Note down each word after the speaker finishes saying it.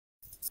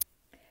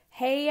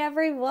Hey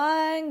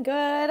everyone,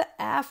 good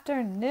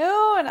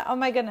afternoon. Oh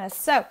my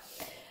goodness.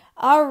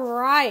 All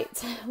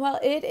right. Well,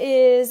 it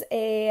is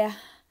a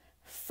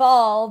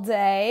fall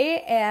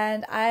day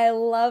and I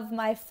love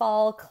my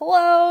fall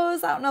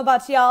clothes. I don't know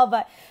about y'all,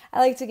 but I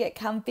like to get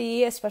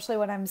comfy, especially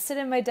when I'm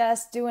sitting at my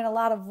desk doing a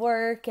lot of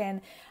work and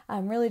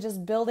I'm really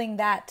just building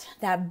that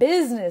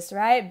business,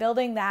 right?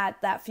 Building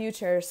that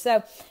future.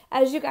 So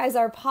as you guys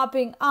are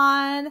popping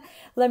on,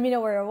 let me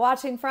know where you're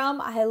watching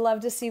from. I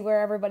love to see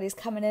where everybody's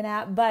coming in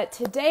at. But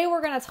today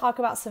we're going to talk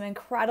about some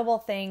incredible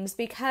things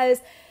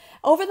because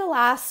over the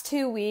last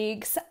 2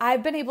 weeks,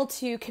 I've been able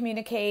to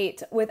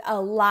communicate with a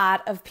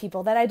lot of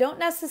people that I don't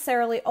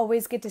necessarily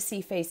always get to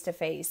see face to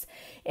face.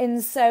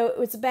 And so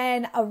it's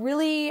been a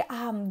really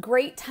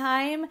great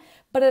time,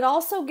 but it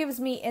also gives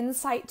me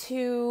insight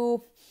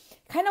to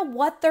kind of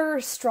what their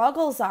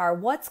struggles are,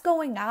 what's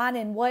going on,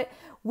 and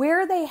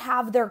where they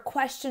have their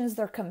questions,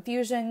 their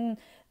confusion,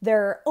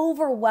 their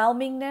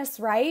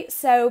overwhelmingness, right?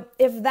 So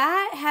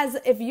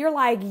if you're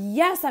like,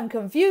 yes, I'm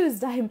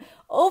confused, I'm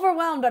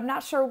overwhelmed, I'm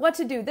not sure what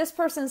to do. This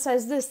person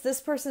says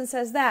this person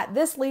says that,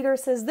 this leader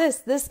says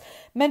this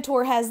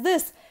mentor has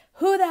this.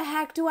 Who the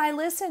heck do I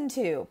listen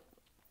to?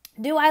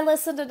 Do I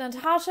listen to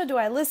Natasha? Do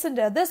I listen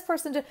to this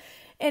person?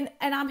 And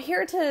I'm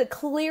here to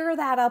clear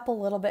that up a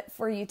little bit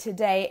for you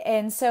today.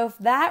 And so if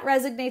that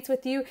resonates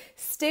with you,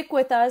 stick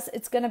with us.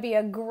 It's going to be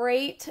a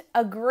great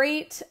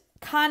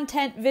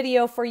content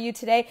video for you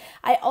today.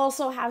 I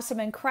also have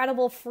some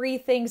incredible free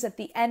things at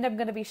the end I'm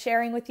going to be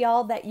sharing with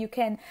y'all that you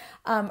can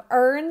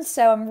earn.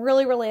 So I'm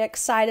really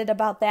excited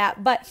about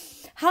that. But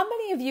how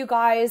many of you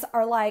guys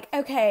are like,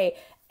 okay,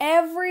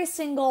 every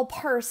single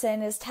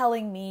person is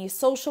telling me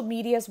social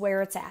media is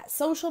where it's at.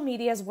 Social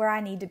media is where I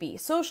need to be.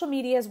 Social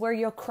media is where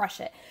you'll crush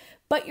it.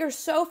 But you're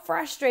so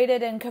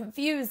frustrated and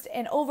confused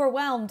and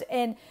overwhelmed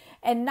and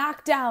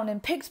knocked down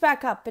and picked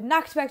back up and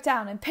knocked back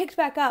down and picked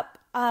back up,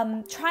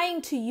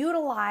 trying to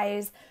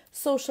utilize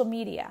social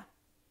media.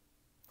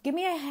 Give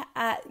me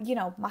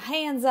my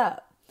hands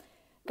up.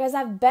 Guys,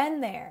 I've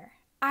been there.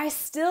 I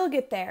still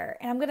get there,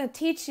 and I'm going to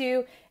teach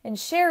you and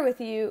share with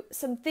you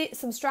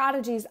some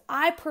strategies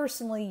I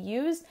personally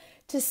use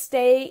to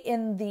stay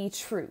in the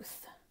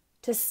truth,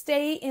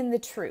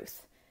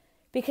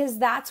 because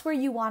that's where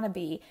you want to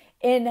be.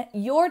 And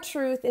your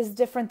truth is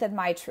different than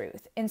my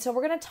truth. And so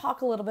we're going to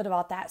talk a little bit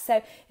about that.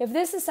 So if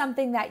this is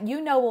something that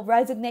you know will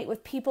resonate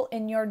with people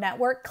in your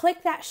network,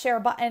 click that share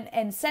button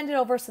and send it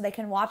over so they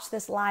can watch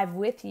this live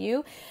with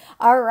you.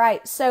 All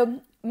right.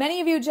 So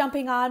many of you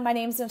jumping on, my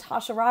name is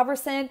Natasha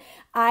Robertson.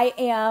 I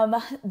am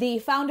the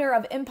founder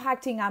of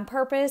Impacting on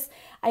Purpose.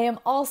 I am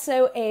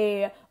also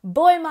a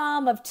boy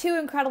mom of 2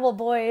 incredible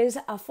boys,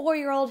 a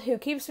 4-year-old who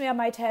keeps me on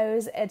my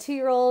toes, a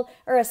 2-year-old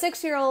or a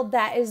 6-year-old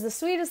that is the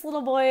sweetest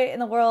little boy in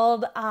the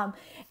world.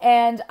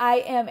 And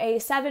I am a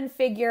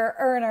 7-figure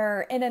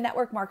earner in a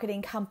network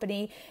marketing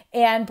company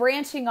and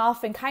branching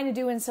off and kind of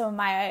doing some of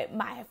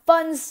my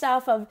fun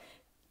stuff of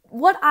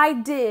what I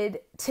did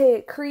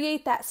to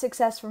create that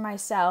success for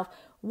myself.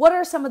 What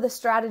are some of the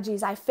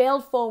strategies I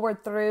failed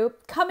forward through,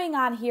 coming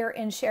on here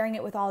and sharing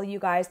it with all you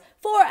guys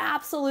for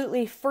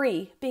absolutely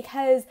free,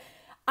 because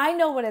I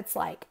know what it's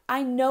like.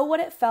 I know what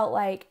it felt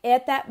like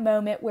at that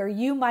moment where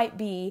you might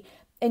be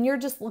and you're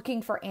just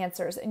looking for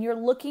answers and you're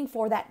looking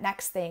for that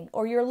next thing,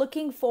 or you're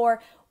looking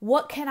for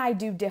what can I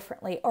do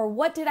differently, or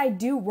what did I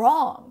do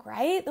wrong,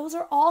 right? Those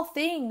are all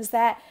things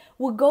that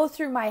will go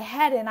through my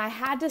head, and I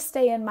had to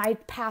stay in my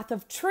path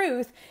of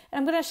truth, and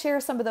I'm going to share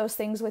some of those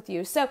things with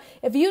you. So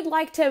if you'd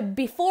like to,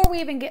 before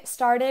we even get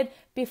started,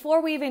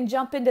 before we even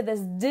jump into this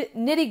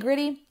nitty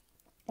gritty,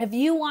 if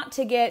you want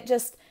to get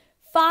just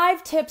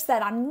 5 tips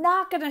that I'm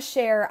not going to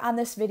share on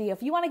this video,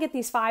 if you want to get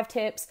these 5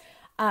 tips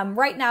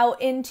right now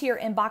into your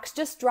inbox,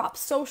 just drop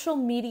social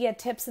media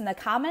tips in the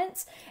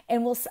comments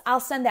and I'll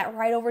send that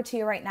right over to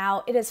you right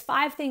now. It is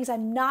 5 things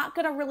I'm not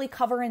going to really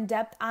cover in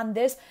depth on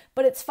this,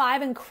 but it's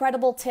 5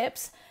 incredible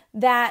tips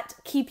that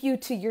keep you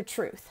to your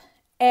truth.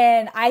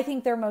 And I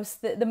think they're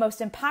the most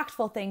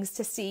impactful things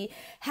to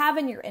have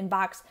in your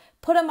inbox.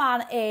 Put them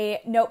on a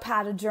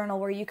notepad, a journal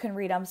where you can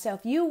read them. So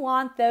if you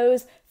want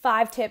those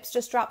 5 tips,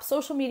 just drop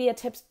social media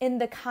tips in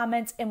the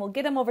comments and we'll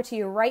get them over to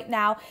you right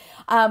now.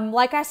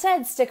 Like I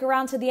said, stick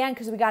around to the end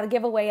because we got a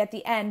giveaway at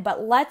the end,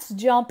 but let's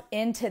jump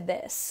into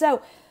this.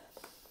 So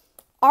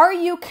are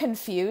you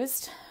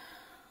confused?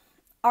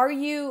 Are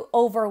you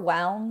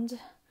overwhelmed?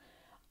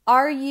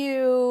 Are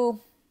you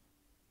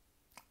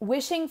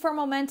wishing for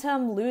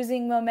momentum,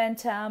 losing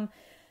momentum,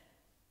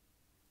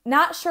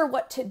 not sure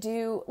what to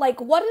do? Like,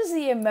 what is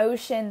the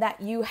emotion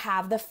that you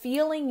have, the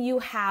feeling you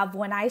have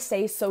when I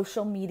say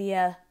social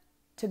media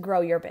to grow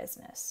your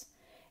business?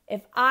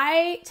 If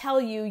I tell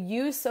you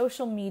use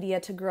social media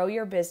to grow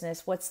your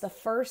business, what's the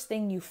first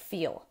thing you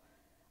feel?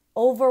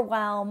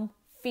 Overwhelm,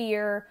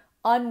 fear,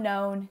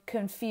 unknown,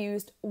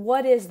 confused.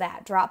 What is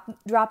that? Drop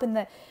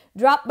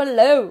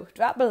below.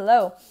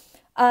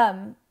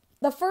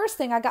 The first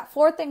thing, I got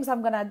 4 things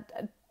I'm going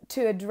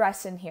to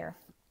address in here.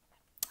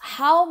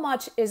 How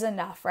much is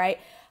enough, right?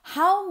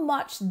 How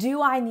much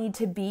do I need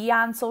to be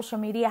on social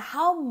media?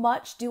 How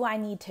much do I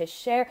need to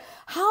share?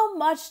 How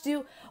much?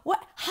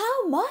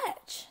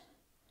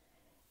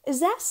 Is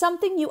that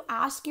something you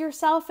ask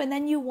yourself and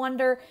then you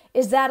wonder,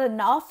 is that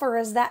enough or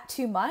is that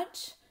too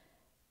much?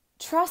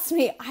 Trust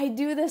me, I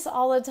do this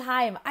all the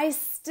time. I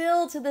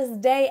still to this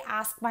day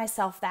ask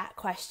myself that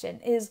question,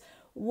 is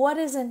what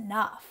is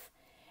enough?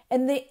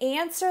 And the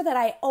answer that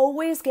I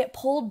always get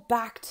pulled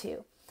back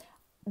to,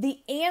 the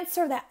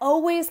answer that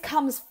always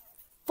comes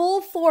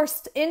full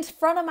force in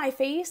front of my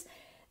face,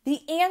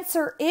 the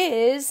answer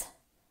is,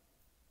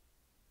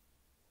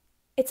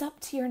 it's up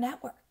to your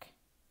network.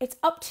 It's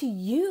up to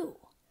you.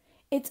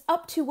 It's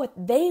up to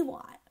what they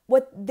want,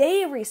 what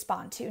they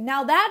respond to.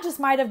 Now that just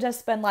might have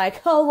just been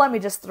like, oh, let me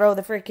just throw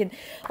the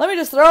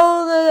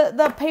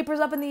papers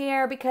up in the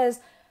air because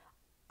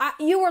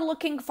you were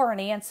looking for an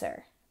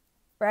answer,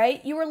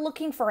 right? You were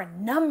looking for a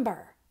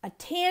number, a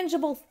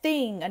tangible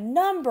thing, a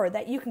number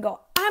that you can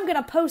go, I'm going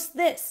to post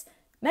this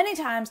many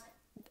times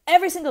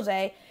every single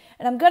day.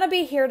 And I'm going to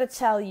be here to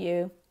tell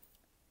you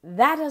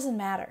that doesn't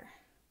matter.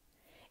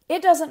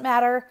 It doesn't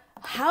matter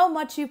how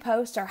much you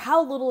post or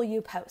how little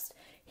you post.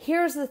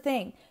 Here's the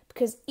thing,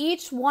 because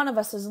each one of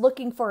us is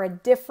looking for a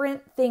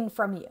different thing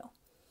from you.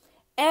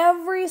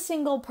 Every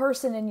single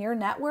person in your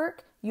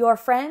network, your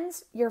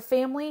friends, your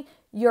family,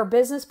 your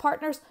business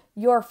partners,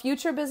 your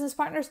future business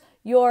partners,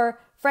 your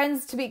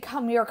friends to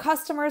become your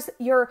customers,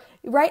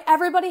 right?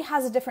 Everybody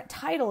has a different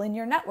title in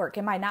your network.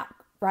 Am I not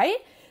right?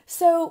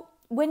 So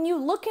when you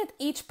look at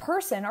each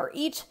person or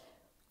each,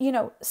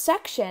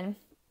 section,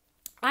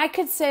 I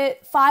could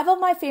sit 5 of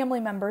my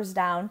family members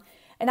down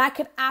and I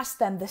could ask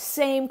them the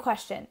same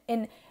question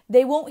and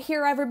they won't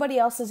hear everybody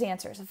else's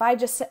answers. If I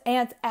just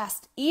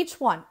asked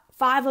each one,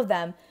 5 of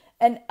them,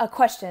 and a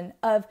question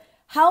of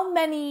how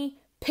many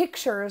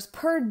pictures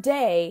per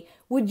day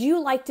would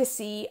you like to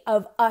see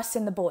of us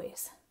and the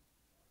boys?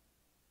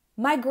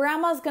 My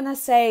grandma's going to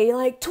say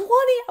like 20.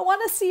 I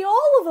want to see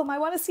all of them. I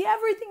want to see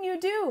everything you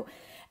do.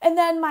 And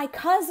then my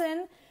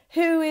cousin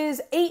who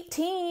is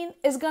 18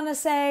 is going to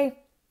say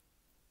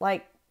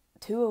like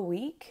 2 a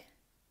week.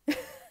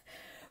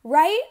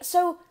 Right?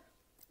 So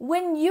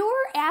when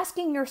you're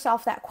asking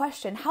yourself that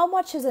question, how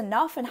much is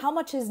enough and how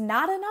much is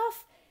not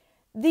enough?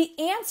 The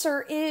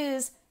answer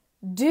is,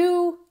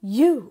 do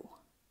you?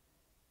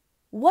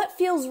 What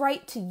feels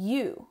right to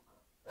you?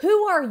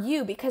 Who are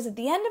you? Because at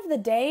the end of the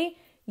day,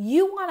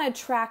 you want to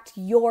attract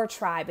your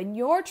tribe and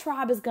your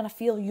tribe is going to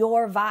feel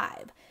your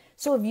vibe.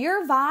 So if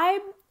your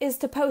vibe is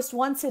to post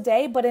once a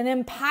day, but an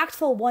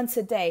impactful once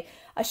a day,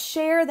 a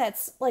share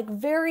that's like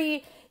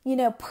very,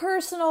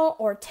 personal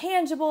or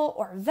tangible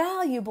or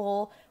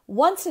valuable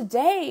once a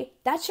day,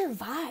 that's your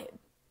vibe.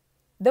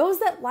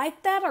 Those that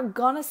like that are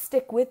going to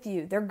stick with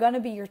you. They're going to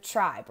be your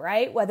tribe,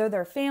 right? Whether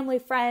they're family,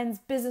 friends,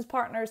 business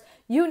partners,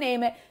 you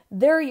name it,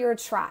 they're your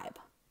tribe.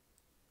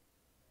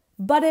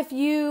 But if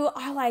you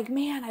are like,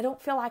 man, I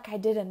don't feel like I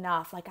did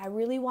enough. Like I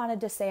really wanted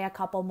to say a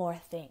couple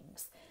more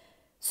things.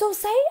 So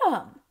say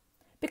them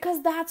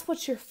because that's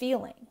what you're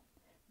feeling.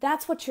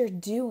 That's what you're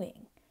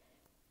doing,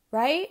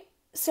 right?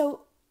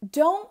 So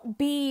don't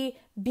be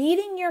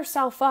beating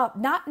yourself up,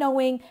 not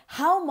knowing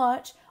how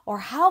much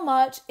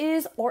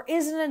is or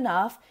isn't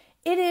enough.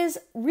 It is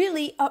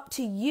really up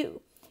to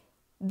you.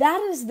 That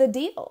is the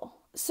deal.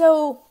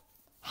 So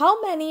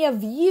how many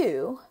of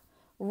you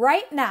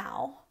right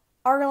now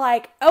are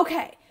like,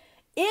 okay,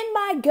 in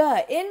my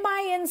gut, in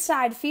my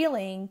inside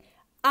feeling,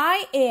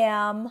 I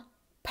am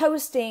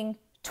posting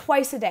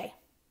twice a day,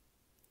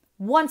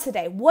 once a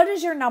day. What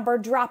is your number?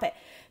 Drop it.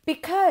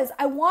 Because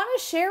I want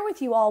to share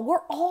with you all,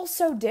 we're all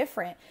so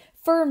different.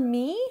 For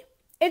me,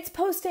 it's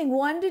posting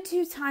 1 to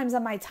 2 times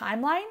on my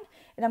timeline.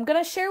 And I'm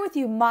going to share with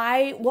you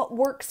what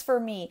works for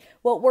me,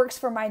 what works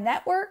for my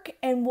network,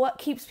 and what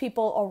keeps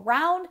people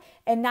around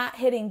and not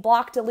hitting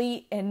block,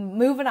 delete, and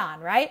moving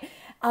on, right?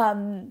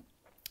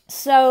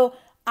 So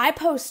I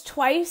post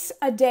twice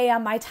a day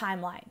on my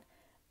timeline.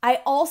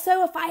 I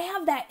also, if I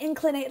have that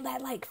inclination,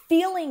 that like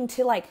feeling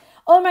to like,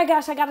 oh my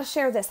gosh, I got to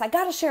share this. I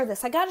got to share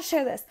this. I got to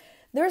share this.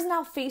 There's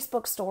now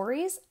Facebook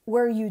stories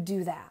where you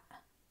do that.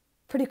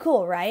 Pretty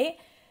cool, right?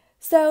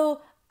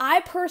 So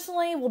I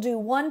personally will do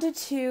 1 to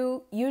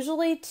 2,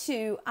 usually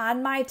 2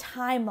 on my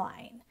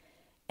timeline.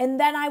 And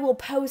then I will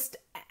post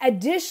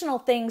additional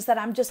things that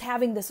I'm just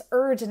having this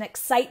urge and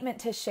excitement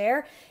to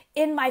share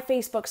in my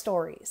Facebook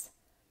stories.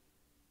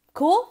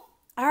 Cool?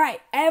 All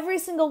right. Every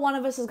single one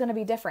of us is going to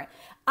be different.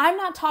 I'm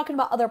not talking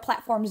about other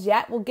platforms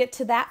yet. We'll get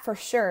to that for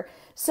sure.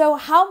 So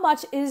how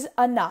much is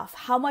enough?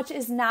 How much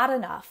is not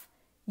enough?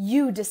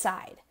 You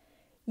decide.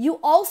 You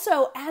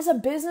also, as a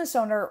business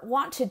owner,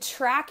 want to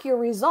track your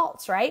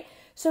results, right?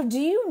 So do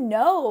you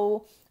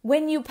know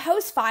when you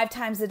post 5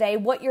 times a day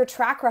what your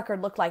track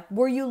record looked like?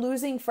 Were you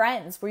losing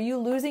friends? Were you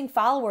losing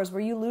followers? Were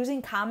you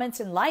losing comments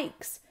and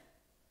likes?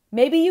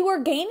 Maybe you were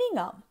gaining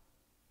them.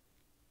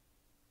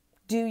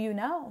 Do you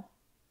know?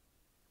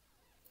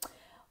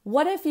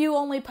 What if you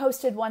only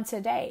posted once a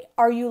day?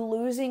 Are you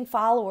losing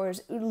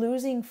followers,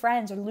 losing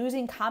friends, or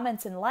losing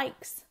comments and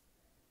likes?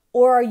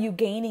 Or are you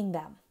gaining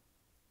them?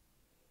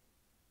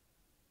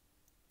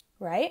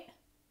 right?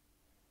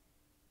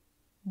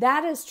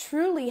 That is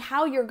truly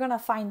how you're going to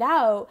find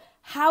out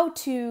how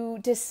to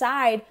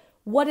decide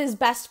what is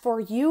best for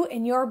you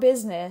and your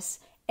business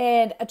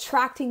and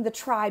attracting the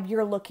tribe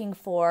you're looking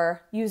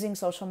for using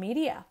social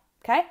media.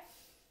 Okay?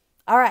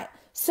 All right.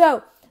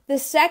 So the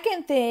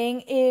second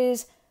thing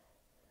is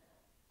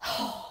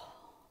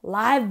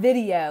live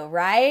video,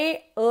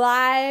 right?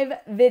 Live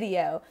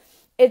video.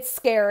 It's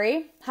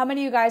scary. How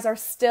many of you guys are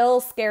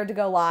still scared to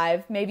go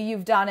live? Maybe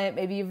you've done it.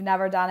 Maybe you've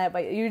never done it,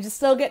 but you just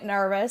still get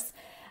nervous.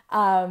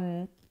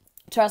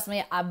 Trust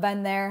me, I've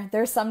been there.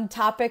 There's some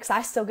topics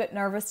I still get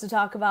nervous to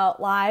talk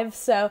about live.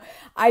 So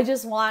I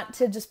just want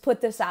to just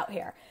put this out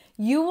here.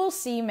 You will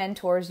see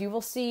mentors, you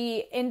will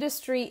see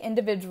industry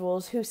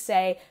individuals who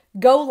say,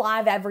 go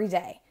live every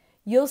day.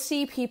 You'll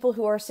see people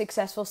who are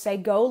successful say,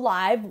 go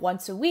live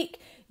once a week.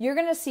 You're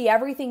going to see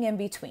everything in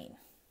between.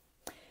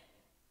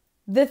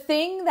 The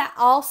thing that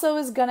also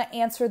is going to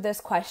answer this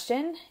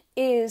question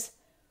is,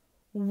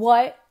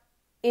 what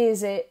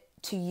is it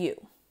to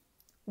you?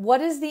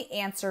 What is the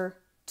answer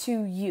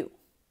to you?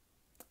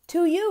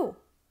 To you.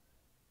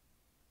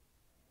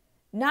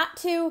 Not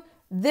to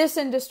this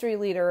industry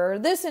leader or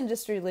this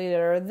industry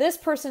leader or this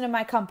person in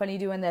my company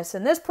doing this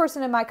and this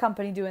person in my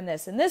company doing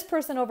this and this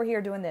person over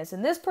here doing this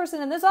and this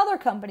person in this other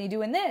company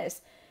doing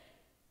this.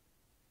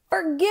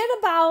 Forget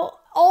about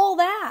all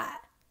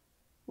that.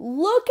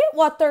 Look at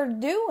what they're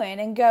doing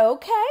and go,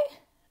 okay,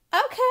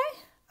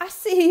 I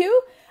see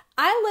you.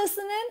 I'm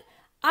listening.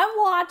 I'm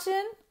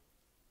watching.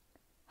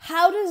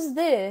 How does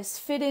this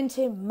fit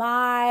into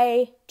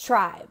my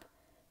tribe?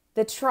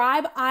 The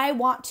tribe I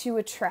want to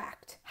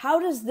attract. How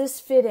does this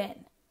fit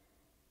in?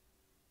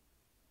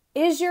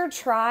 Is your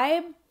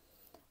tribe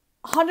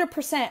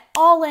 100%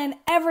 all in,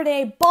 every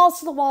day, balls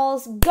to the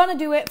walls, gonna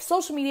do it,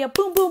 social media,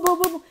 boom, boom,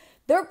 boom, boom.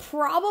 They're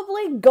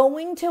probably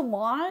going to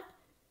want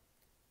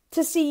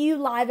to see you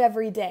live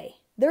every day.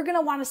 They're going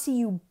to want to see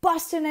you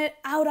busting it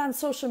out on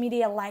social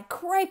media like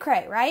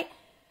cray-cray, right?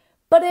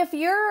 But if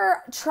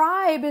your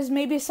tribe is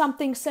maybe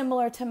something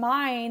similar to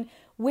mine,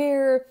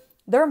 where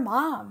they're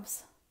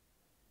moms,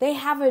 they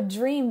have a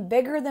dream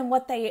bigger than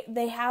what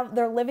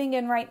they're living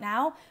in right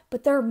now,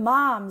 but they're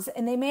moms,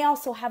 and they may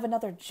also have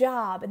another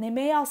job, and they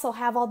may also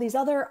have all these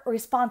other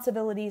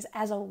responsibilities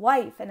as a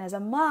wife and as a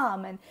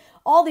mom and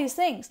all these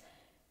things.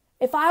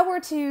 If I were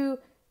to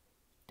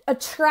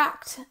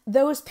attract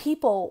those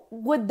people,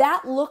 would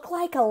that look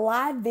like a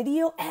live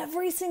video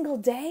every single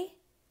day?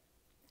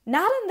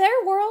 Not in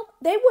their world.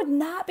 They would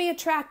not be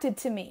attracted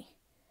to me.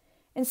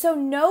 And so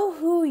know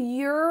who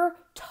your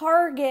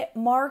target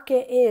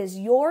market is,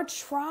 your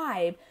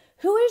tribe.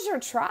 Who is your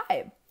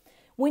tribe?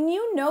 When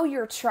you know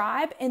your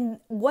tribe and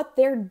what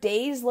their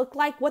days look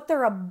like, what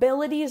their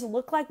abilities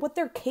look like, what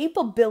their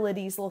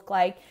capabilities look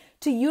like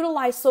to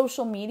utilize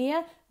social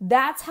media,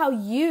 that's how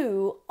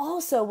you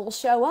also will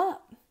show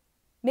up.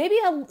 Maybe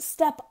a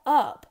step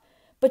up,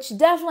 but you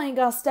definitely ain't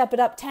gonna step it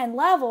up 10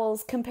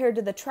 levels compared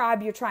to the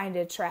tribe you're trying to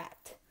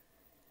attract.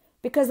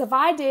 Because if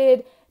I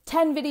did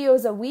 10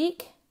 videos a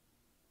week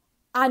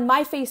on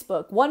my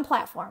Facebook, one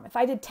platform, if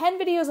I did 10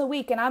 videos a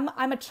week and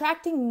I'm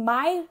attracting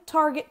my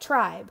target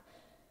tribe,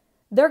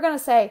 they're gonna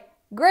say,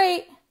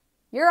 great,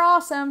 you're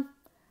awesome,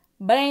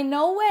 but ain't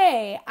no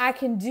way I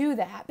can do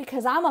that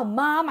because I'm a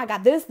mom, I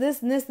got this, and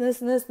this, and this, and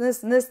this, and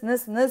this, and this, and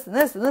this, and this, and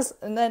this, and this,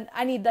 and then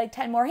I need like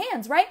 10 more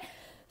hands, right?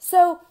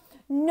 So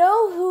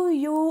know who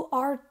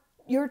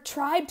your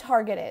tribe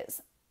target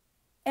is.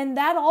 And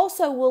that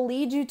also will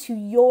lead you to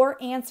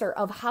your answer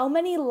of how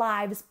many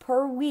lives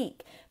per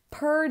week,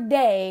 per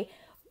day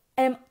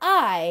am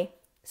I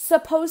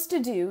supposed to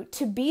do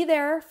to be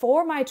there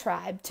for my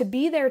tribe, to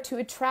be there to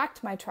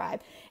attract my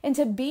tribe, and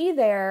to be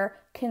there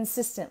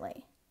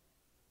consistently,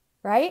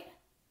 right?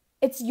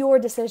 It's your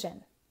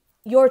decision,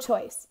 your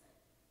choice.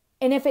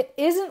 And if it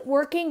isn't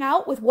working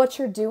out with what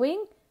you're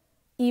doing,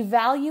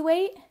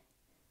 evaluate,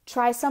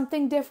 try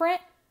something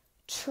different,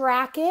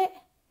 track it,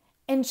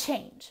 and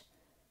change.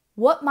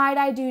 What might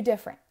I do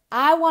different?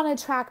 I want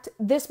to attract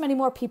this many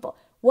more people.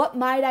 What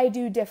might I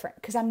do different?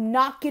 Because I'm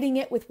not getting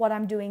it with what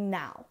I'm doing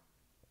now.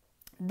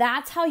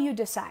 That's how you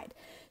decide.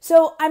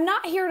 So I'm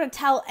not here to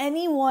tell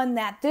anyone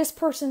that this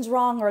person's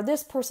wrong or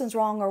this person's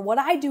wrong or what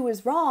I do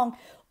is wrong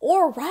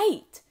or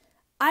right.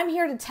 I'm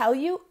here to tell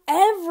you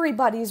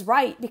everybody's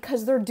right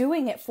because they're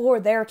doing it for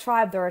their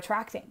tribe they're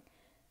attracting.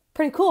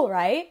 Pretty cool,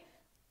 right?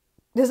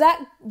 Does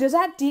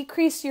that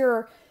decrease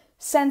your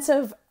sense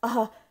of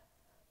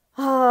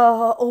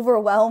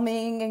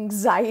overwhelming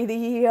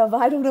anxiety of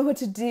I don't know what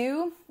to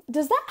do?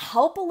 Does that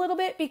help a little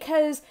bit?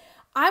 Because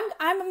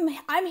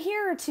I'm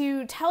here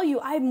to tell you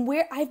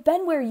I've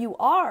been where you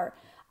are.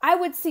 I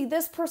would see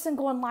this person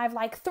going live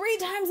like 3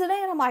 times a day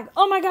and I'm like,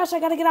 oh my gosh, I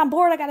got to get on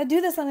board. I got to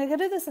do this and I got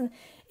to do this. And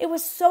it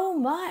was so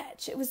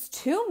much. It was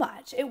too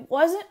much. It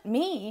wasn't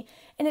me.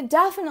 And it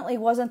definitely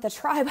wasn't the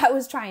tribe I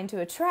was trying to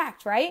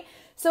attract, right?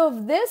 So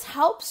if this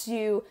helps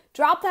you,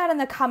 drop that in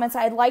the comments.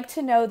 I'd like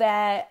to know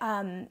that,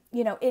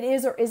 it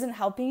is or isn't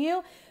helping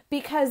you,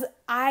 because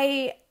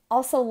I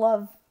also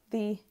love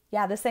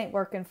this ain't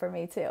working for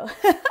me too.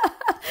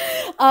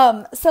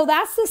 So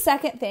that's the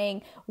second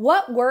thing.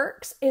 What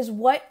works is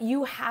what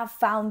you have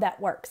found that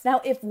works.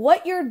 Now, if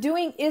what you're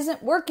doing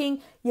isn't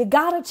working, you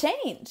gotta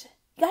change.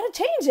 You gotta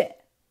change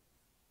it.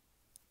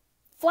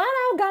 Flat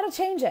out gotta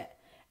change it.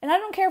 And I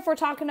don't care if we're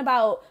talking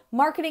about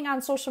marketing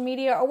on social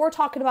media or we're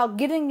talking about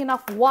getting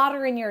enough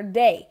water in your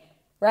day,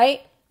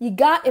 right?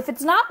 If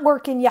it's not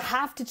working, you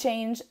have to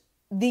change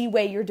the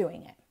way you're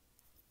doing it.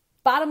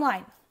 Bottom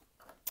line.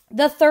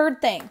 The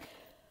third thing.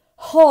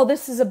 Oh,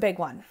 this is a big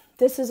one.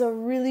 This is a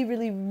really,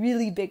 really,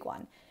 really big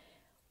one.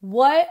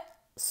 What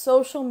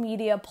social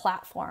media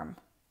platform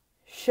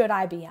should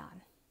I be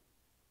on?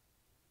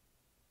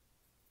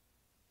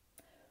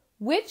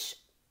 Which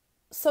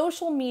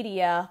social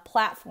media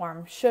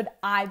platform should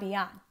I be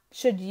on?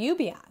 Should you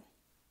be on?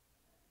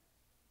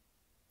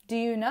 Do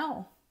you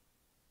know?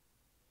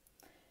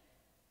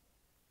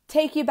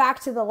 Take you back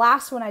to the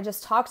last one I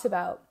just talked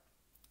about,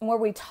 where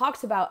we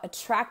talked about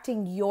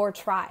attracting your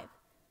tribe.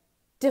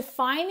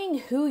 Defining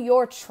who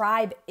your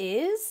tribe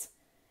is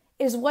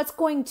what's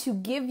going to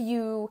give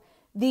you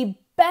the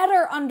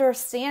better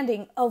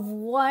understanding of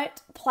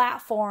what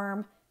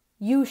platform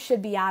you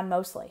should be on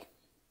mostly.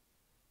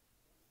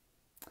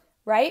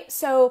 Right?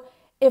 So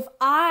if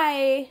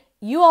I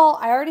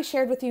already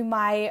shared with you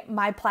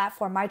my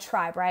platform, my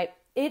tribe, right?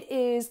 It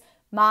is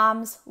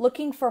moms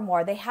looking for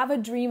more. They have a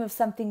dream of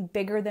something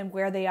bigger than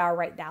where they are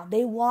right now.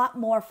 They want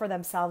more for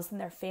themselves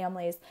and their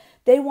families.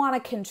 They want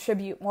to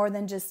contribute more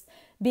than just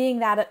being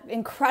that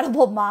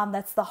incredible mom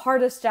that's the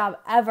hardest job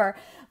ever,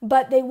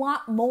 but they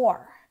want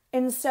more.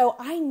 And so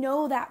I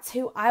know that's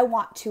who I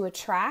want to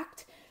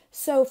attract.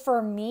 So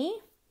for me,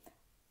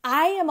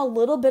 I am a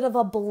little bit of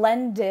a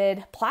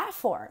blended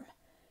platform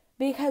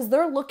because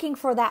they're looking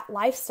for that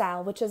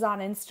lifestyle, which is on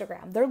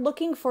Instagram. They're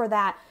looking for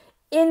that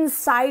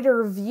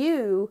insider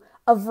view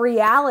of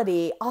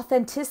reality,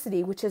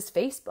 authenticity, which is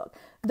Facebook.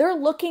 They're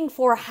looking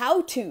for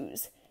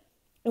how-tos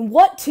and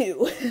what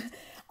to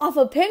off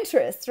of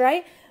Pinterest,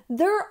 right?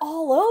 They're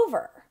all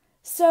over.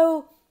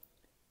 So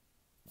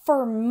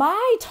for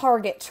my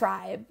target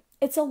tribe,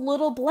 it's a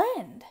little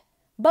blend.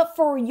 But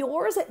for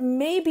yours, it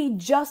may be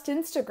just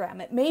Instagram.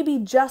 It may be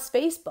just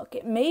Facebook.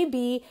 It may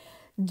be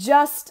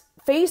just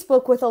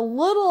Facebook with a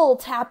little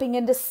tapping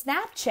into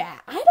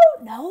Snapchat. I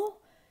don't know,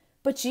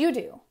 but you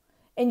do.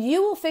 And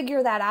you will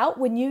figure that out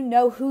when you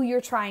know who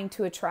you're trying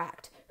to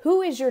attract.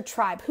 Who is your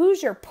tribe?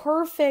 Who's your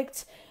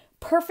perfect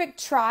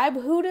tribe?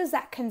 Who does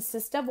that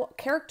consist of? What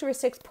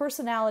characteristics,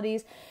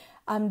 personalities,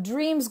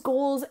 dreams,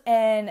 goals,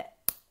 and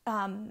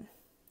I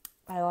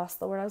lost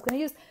the word I was going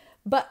to use.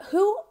 But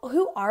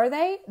who are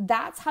they?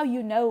 That's how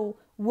you know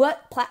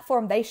what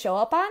platform they show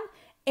up on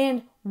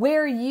and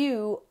where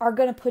you are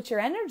going to put your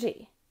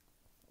energy.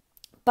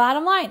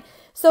 Bottom line.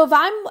 So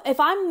if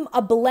I'm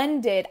a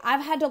blended,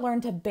 I've had to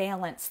learn to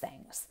balance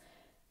things,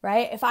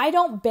 right? If I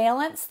don't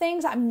balance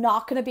things, I'm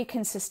not going to be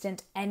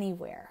consistent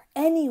anywhere.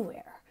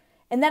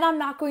 And then I'm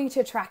not going to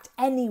attract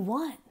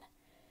anyone.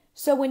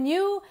 So when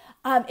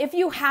if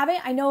you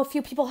haven't, I know a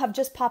few people have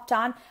just popped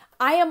on.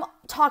 I am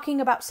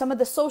talking about some of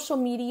the social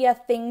media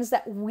things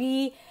that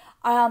we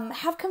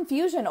have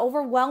confusion,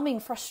 overwhelming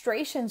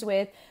frustrations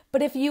with.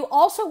 But if you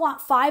also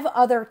want 5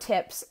 other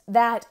tips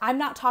that I'm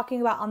not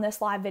talking about on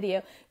this live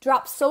video,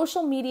 drop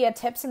social media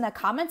tips in the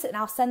comments and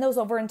I'll send those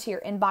over into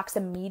your inbox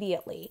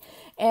immediately.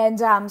 And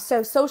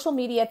so social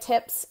media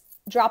tips,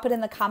 drop it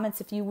in the comments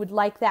if you would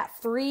like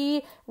that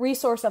free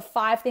resource of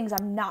 5 things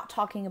I'm not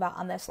talking about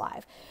on this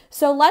live.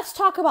 So let's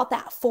talk about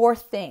that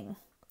 4th thing.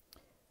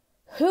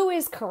 Who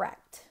is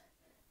correct,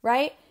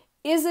 right?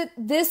 Is it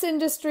this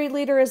industry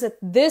leader? Is it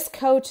this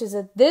coach? Is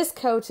it this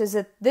coach? Is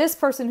it this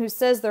person who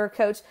says they're a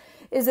coach?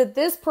 Is it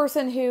this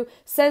person who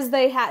says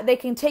they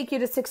can take you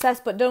to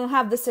success but don't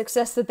have the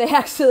success that they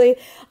actually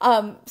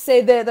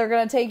say that they're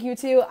going to take you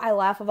to? I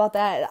laugh about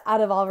that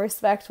out of all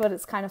respect, but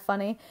it's kind of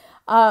funny.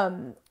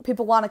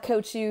 People want to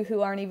coach you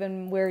who aren't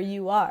even where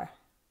you are.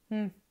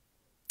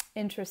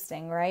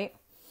 Interesting, right?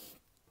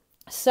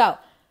 So,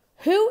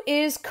 who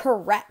is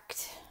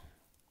correct?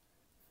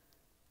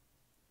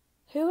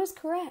 Who is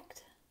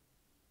correct?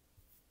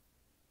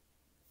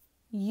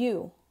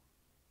 You.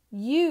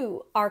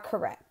 You are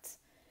correct.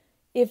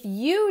 If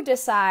you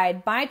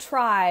decide my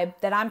tribe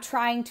that I'm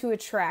trying to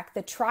attract,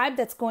 the tribe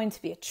that's going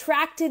to be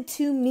attracted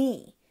to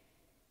me,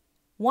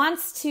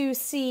 wants to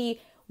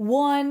see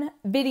 1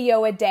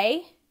 video a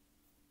day,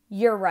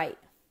 you're right.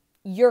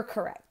 You're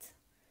correct.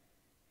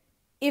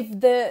 If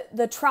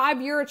the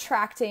tribe you're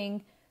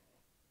attracting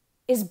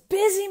is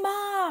busy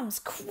moms,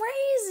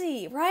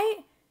 crazy, right?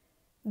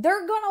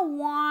 They're going to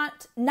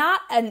want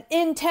not an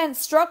intense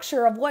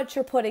structure of what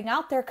you're putting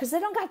out there because they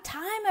don't got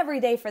time every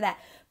day for that.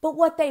 But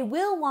what they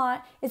will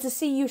want is to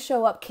see you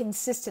show up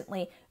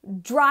consistently,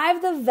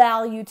 drive the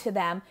value to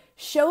them,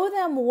 show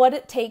them what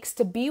it takes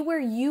to be where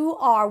you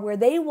are, where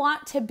they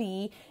want to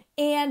be,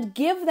 and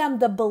give them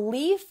the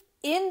belief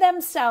in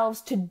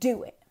themselves to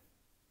do it.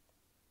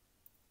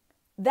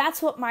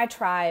 That's what my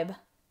tribe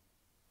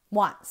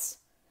wants.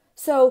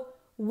 So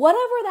whatever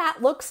that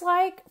looks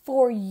like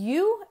for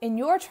you and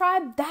your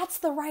tribe, that's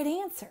the right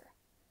answer.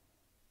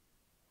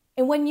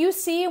 And when you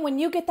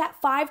get that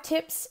 5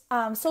 tips,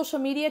 social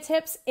media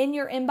tips in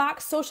your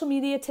inbox, social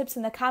media tips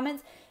in the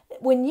comments,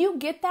 when you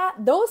get that,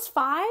 those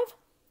 5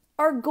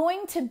 are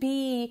going to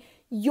be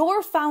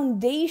your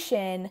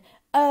foundation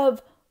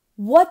of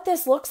what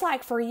this looks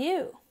like for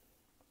you.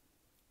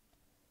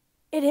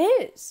 It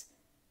is.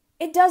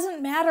 It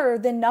doesn't matter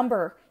the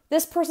number.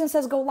 This person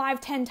says go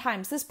live 10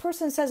 times. This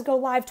person says go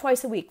live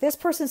twice a week. This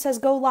person says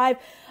go live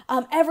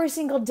every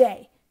single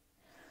day.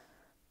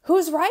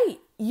 Who's right?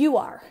 You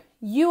are.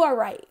 You are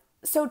right.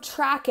 So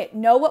track it.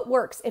 Know what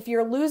works. If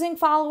you're losing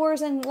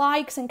followers and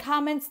likes and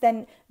comments,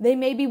 then they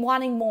may be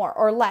wanting more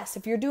or less.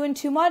 If you're doing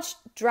too much,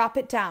 drop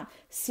it down.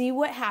 See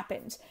what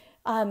happens.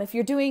 If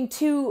you're doing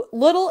too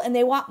little and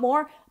they want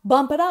more,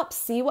 bump it up.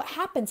 See what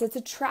happens. It's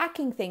a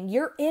tracking thing.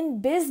 You're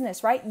in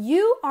business, right?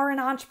 You are an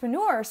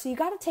entrepreneur, so you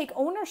got to take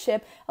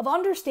ownership of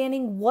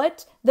understanding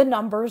what the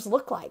numbers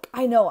look like.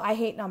 I know, I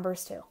hate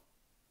numbers too.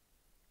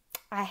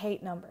 I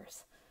hate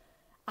numbers.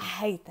 I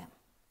hate them.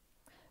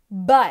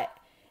 But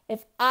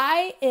if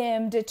I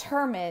am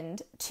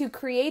determined to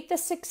create the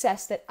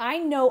success that I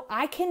know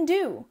I can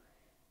do,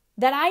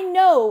 that I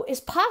know is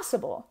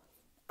possible,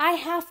 I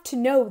have to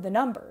know the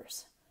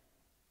numbers.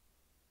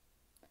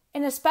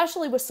 And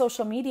especially with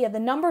social media, the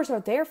numbers are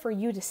there for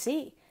you to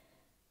see.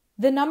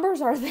 The numbers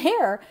are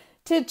there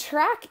to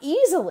track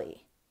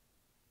easily.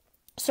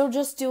 So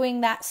just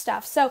doing that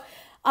stuff. So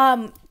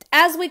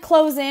as we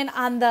close in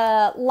on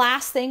the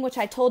last thing, which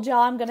I told y'all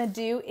I'm going to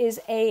do,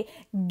 is a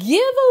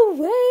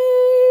giveaway.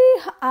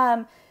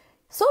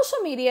 Social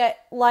media,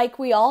 like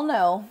we all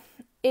know,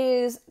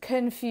 is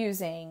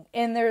confusing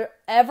and they're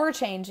ever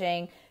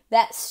changing.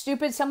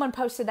 Someone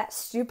posted that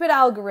stupid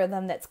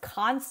algorithm that's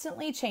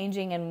constantly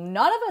changing and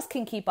none of us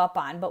can keep up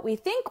on, but we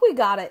think we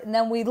got it and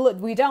then we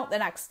don't the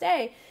next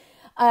day.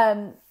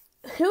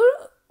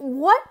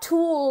 What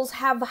tools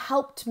have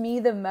helped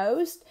me the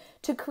most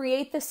to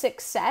create the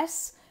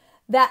success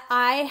that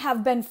I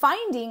have been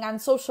finding on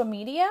social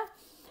media?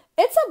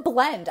 It's a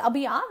blend, I'll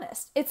be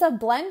honest. It's a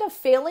blend of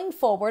failing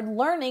forward,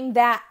 learning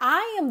that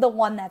I am the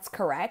one that's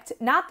correct,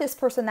 not this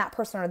person, that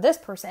person, or this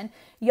person.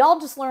 Y'all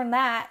just learned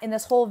that in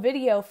this whole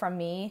video from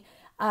me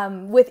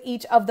with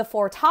each of the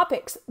 4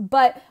 topics.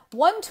 But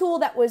one tool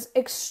that was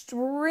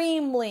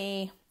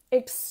extremely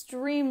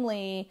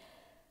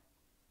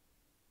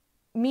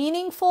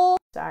meaningful,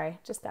 sorry,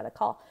 just got a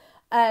call,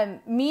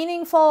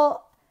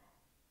 meaningful,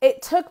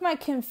 it took my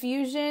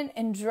confusion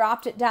and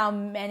dropped it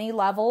down many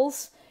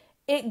levels.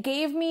 It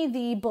gave me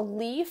the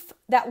belief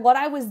that what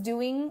I was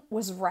doing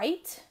was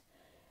right.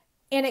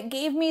 And it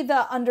gave me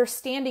the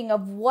understanding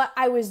of what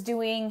I was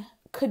doing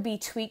could be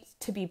tweaked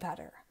to be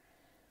better.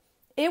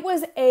 It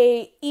was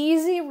a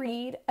easy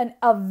read,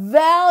 a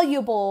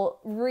valuable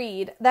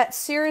read that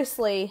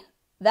seriously,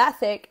 that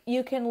thick,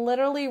 you can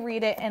literally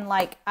read it in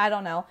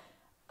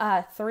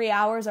 3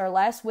 hours or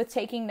less with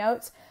taking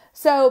notes.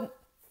 So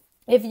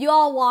if you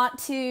all want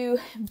to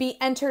be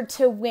entered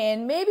to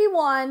win, maybe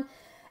one,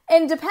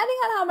 and depending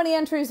on how many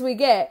entries we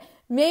get,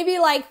 maybe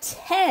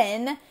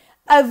 10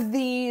 of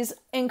these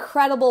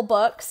incredible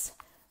books,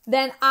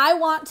 then I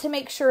want to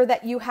make sure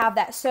that you have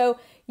that. So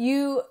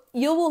you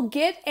will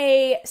get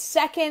a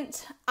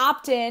second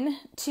opt-in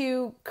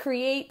to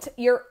create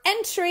your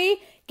entry,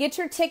 get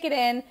your ticket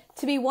in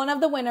to be one of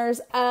the winners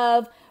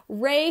of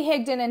Ray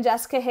Higdon and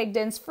Jessica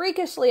Higdon's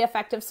Freakishly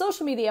Effective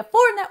Social Media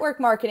for Network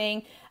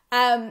Marketing.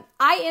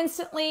 I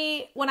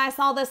instantly, when I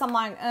saw this, I'm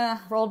like,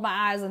 rolled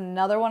my eyes,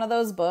 another one of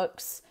those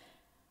books.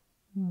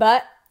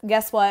 But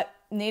guess what?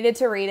 Needed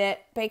to read it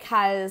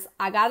because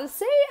I gotta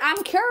say,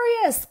 I'm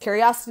curious.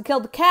 Curiosity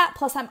killed the cat.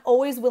 Plus, I'm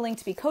always willing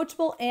to be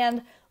coachable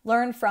and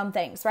learn from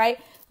things, right?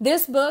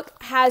 This book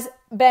has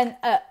been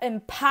an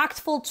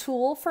impactful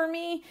tool for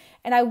me,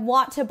 and I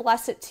want to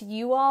bless it to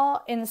you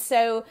all. And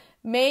so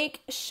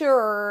make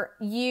sure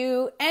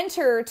you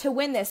enter to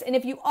win this. And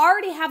if you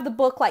already have the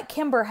book like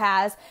Kimber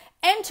has,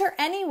 enter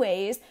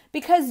anyways,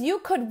 because you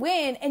could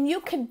win and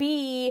you could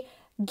be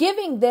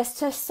giving this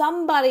to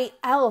somebody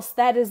else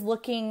that is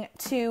looking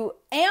to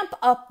amp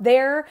up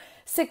their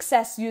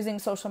success using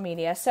social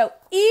media. So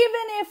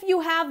even if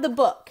you have the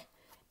book,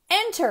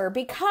 enter,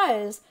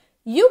 because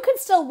you could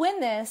still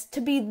win this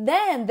to be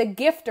then the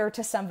gifter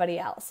to somebody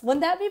else.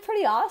 Wouldn't that be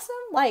pretty awesome?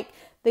 Like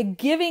the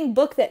giving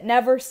book that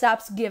never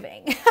stops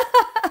giving.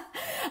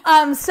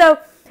 So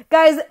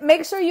guys,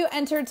 make sure you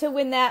enter to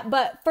win that.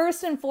 But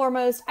first and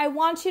foremost, I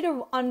want you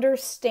to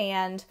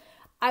understand,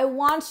 I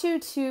want you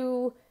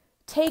to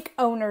take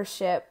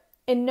ownership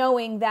in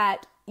knowing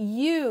that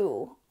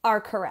you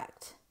are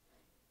correct.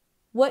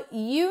 What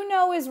you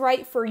know is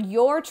right for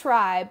your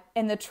tribe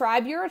and the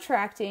tribe you're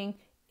attracting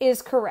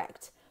is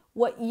correct.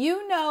 What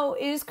you know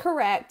is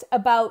correct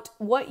about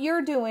what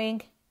you're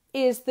doing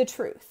is the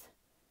truth,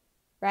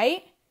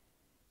 right?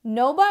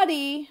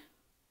 Nobody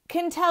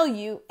can tell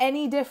you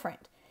any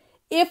different.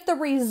 If the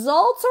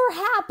results are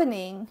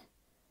happening,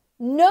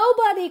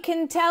 nobody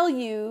can tell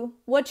you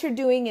what you're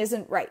doing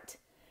isn't right.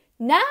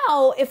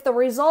 Now, if the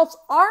results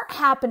aren't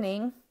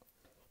happening,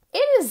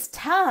 it is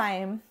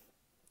time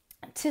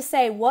to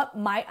say, what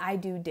might I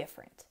do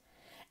different?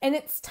 And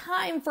it's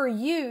time for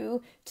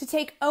you to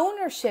take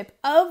ownership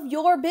of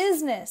your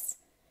business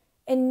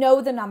and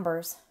know the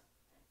numbers.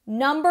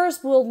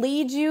 Numbers will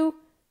lead you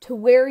to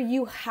where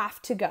you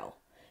have to go.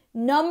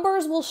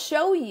 Numbers will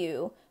show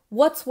you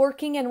what's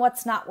working and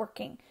what's not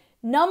working.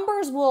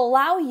 Numbers will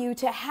allow you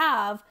to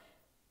have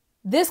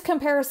this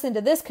comparison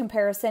to this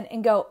comparison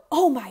and go,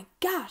 oh my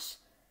gosh,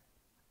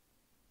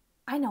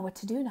 I know what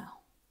to do now.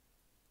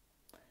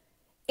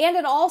 And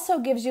it also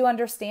gives you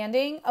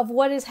understanding of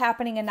what is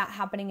happening and not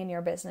happening in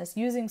your business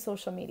using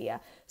social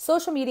media.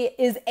 Social media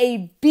is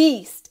a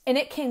beast and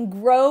it can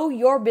grow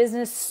your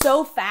business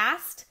so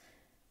fast.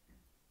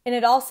 And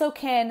it also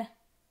can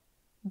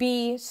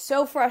be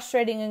so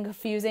frustrating and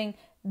confusing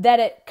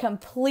that it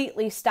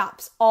completely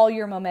stops all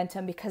your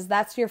momentum, because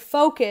that's your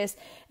focus,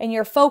 and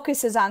your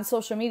focus is on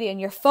social media,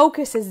 and your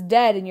focus is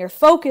dead, and your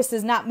focus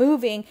is not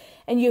moving,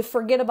 and you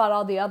forget about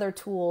all the other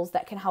tools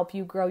that can help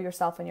you grow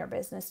yourself and your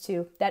business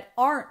too that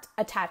aren't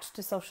attached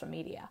to social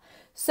media.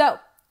 So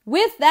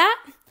with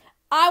that,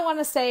 I want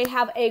to say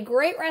have a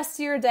great rest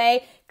of your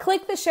day.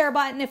 Click the share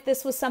button if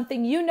this was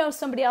something you know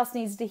somebody else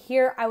needs to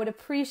hear. I would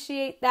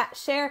appreciate that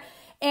share.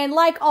 And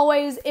like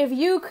always,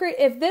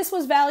 if this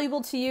was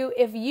valuable to you,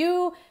 if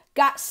you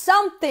got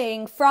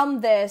something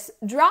from this,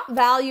 drop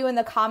value in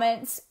the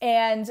comments.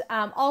 And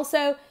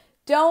also,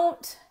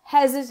 don't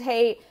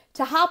hesitate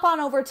to hop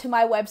on over to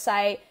my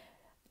website,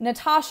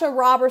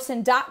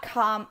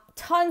 natasharobertson.com.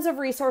 Tons of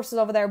resources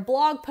over there,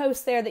 blog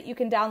posts there that you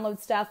can download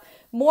stuff,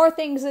 more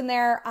things in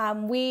there.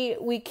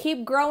 We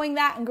keep growing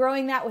that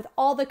with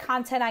all the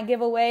content I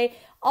give away,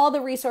 all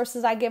the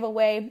resources I give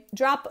away.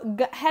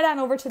 Head on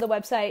over to the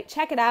website,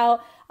 check it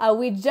out.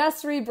 We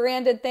just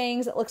rebranded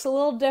things. It looks a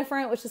little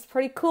different, which is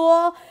pretty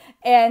cool,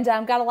 and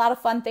got a lot of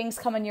fun things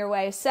coming your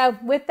way. So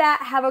with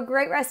that, have a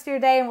great rest of your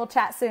day, and we'll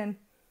chat soon.